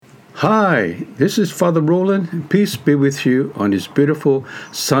Hi, this is Father Roland. Peace be with you on this beautiful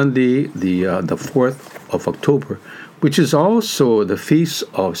Sunday, the 4th of October, which is also the feast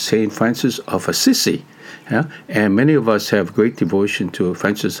of Saint Francis of Assisi. Yeah? And many of us have great devotion to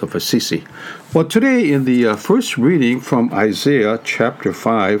Francis of Assisi. Well, today in the first reading from Isaiah chapter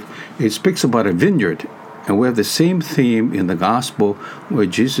 5, it speaks about a vineyard. And we have the same theme in the gospel where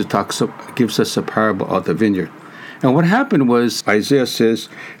Jesus gives us a parable of the vineyard. And what happened was Isaiah says,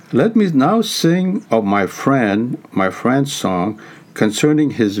 "Let me now sing of my friend's song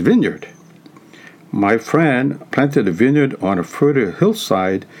concerning his vineyard. My friend planted a vineyard on a fertile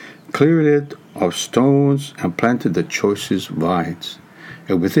hillside, cleared it of stones, and planted the choicest vines.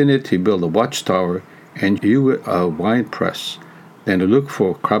 And within it he built a watchtower and hewed a winepress, then to look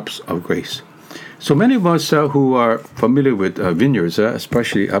for crops of grapes." So many of us who are familiar with vineyards,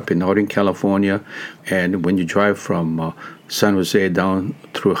 especially up in Northern California, and when you drive from San Jose down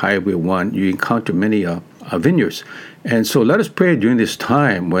through Highway 1, you encounter many vineyards. And so let us pray during this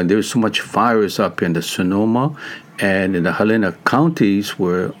time when there's so much fires up in the Sonoma and in the Helena counties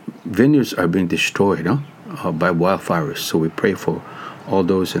where vineyards are being destroyed by wildfires. So we pray for all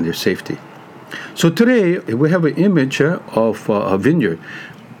those and their safety. So today we have an image of a vineyard.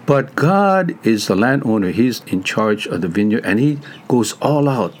 But God is the landowner. He's in charge of the vineyard, and he goes all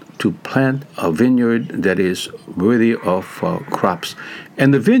out to plant a vineyard that is worthy of crops.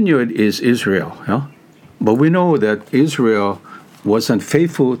 And the vineyard is Israel. Yeah? But we know that Israel was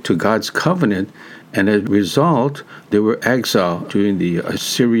unfaithful to God's covenant, and as a result, they were exiled during the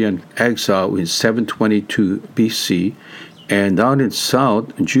Assyrian exile in 722 BC. And down in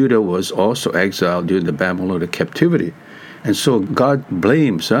south, Judah was also exiled during the Babylonian captivity. And so God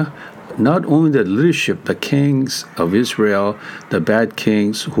blames not only the leadership, the kings of Israel, the bad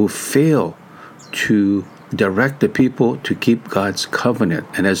kings who fail to direct the people to keep God's covenant.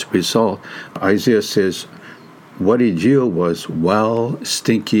 And as a result, Isaiah says what he yielded was wild,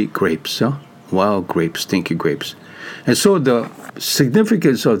 stinky grapes. Wild grapes, stinky grapes. And so the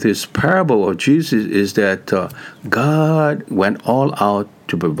significance of this parable of Jesus is that God went all out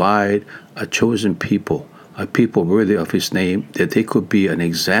to provide a chosen people, a people worthy of his name, that they could be an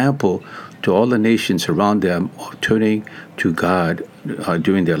example to all the nations around them of turning to God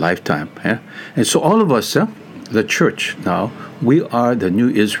during their lifetime. And so all of us, the church now, we are the new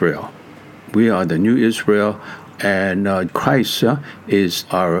Israel. We are the new Israel, and Christ is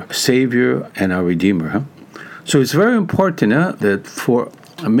our Savior and our Redeemer. So it's very important that for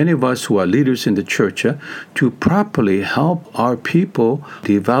many of us who are leaders in the church to properly help our people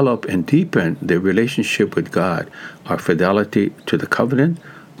develop and deepen their relationship with God, our fidelity to the covenant,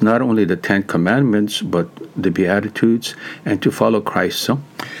 not only the Ten Commandments, but the Beatitudes, and to follow Christ.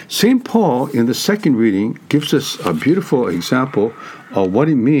 St. Paul, in the second reading, gives us a beautiful example of what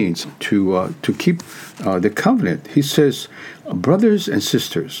it means to keep the covenant. He says, "Brothers and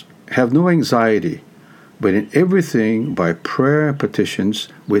sisters, have no anxiety, but in everything, by prayer and petitions,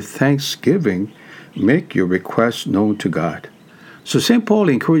 with thanksgiving, make your requests known to God." So St. Paul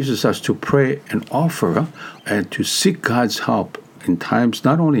encourages us to pray and offer and to seek God's help in times,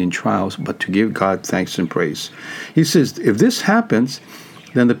 not only in trials, but to give God thanks and praise. He says, if this happens,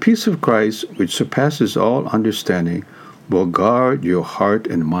 then the peace of Christ, which surpasses all understanding, will guard your heart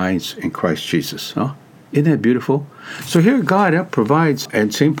and minds in Christ Jesus. Isn't that beautiful? So here God provides,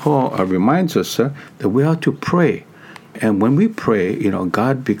 and St. Paul reminds us that we are to pray. And when we pray,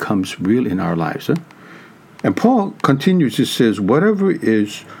 God becomes real in our lives. And Paul continues, he says, whatever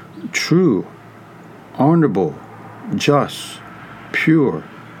is true, honorable, just, pure,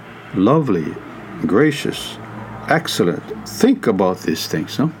 lovely, gracious, excellent, think about these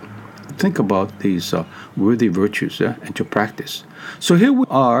things. Think about these worthy virtues and to practice. So here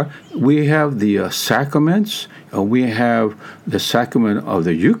we have the sacraments, we have the sacrament of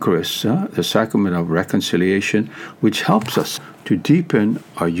the Eucharist, the sacrament of reconciliation, which helps us to deepen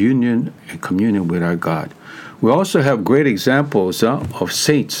our union and communion with our God. We also have great examples of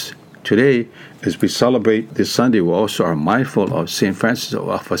saints. Today, as we celebrate this Sunday, we also are mindful of St. Francis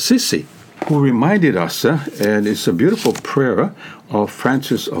of Assisi, who reminded us, and it's a beautiful prayer of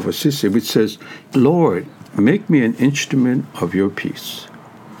Francis of Assisi, which says, "Lord, make me an instrument of your peace.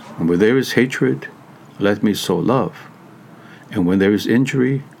 And where there is hatred, let me sow love. And when there is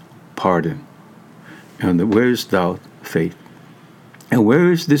injury, pardon. And where is doubt, faith. And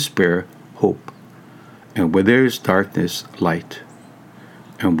where is despair, hope. And where there is darkness, light.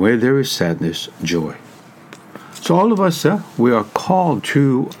 And where there is sadness, joy." So all of us, we are called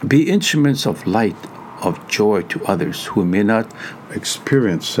to be instruments of light, of joy to others who may not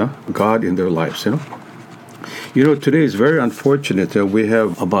experience God in their lives. Today is very unfortunate that we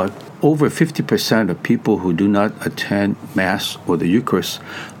have about over 50% of people who do not attend Mass or the Eucharist,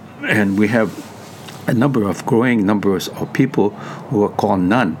 and we have growing numbers of people who are called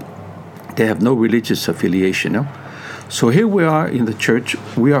none. They have no religious affiliation. No? So here we are in the church.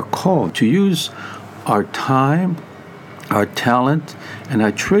 We are called to use our time, our talent, and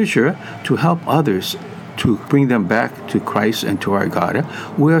our treasure to help others, to bring them back to Christ and to our God.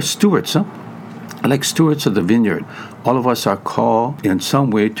 We are stewards, like stewards of the vineyard. All of us are called in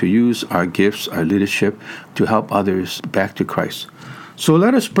some way to use our gifts, our leadership, to help others back to Christ. So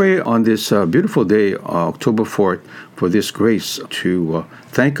let us pray on this beautiful day, October 4th, for this grace to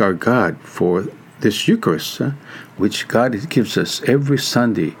thank our God for this Eucharist, which God gives us every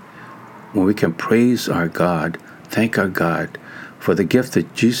Sunday, when we can praise our God, thank our God for the gift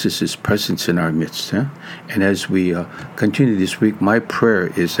that Jesus' presence in our midst. And as we continue this week, my prayer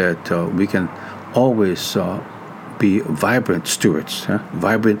is that we can always be vibrant stewards,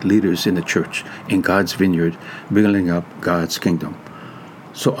 vibrant leaders in the church, in God's vineyard, building up God's kingdom.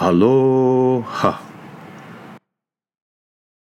 So aloha.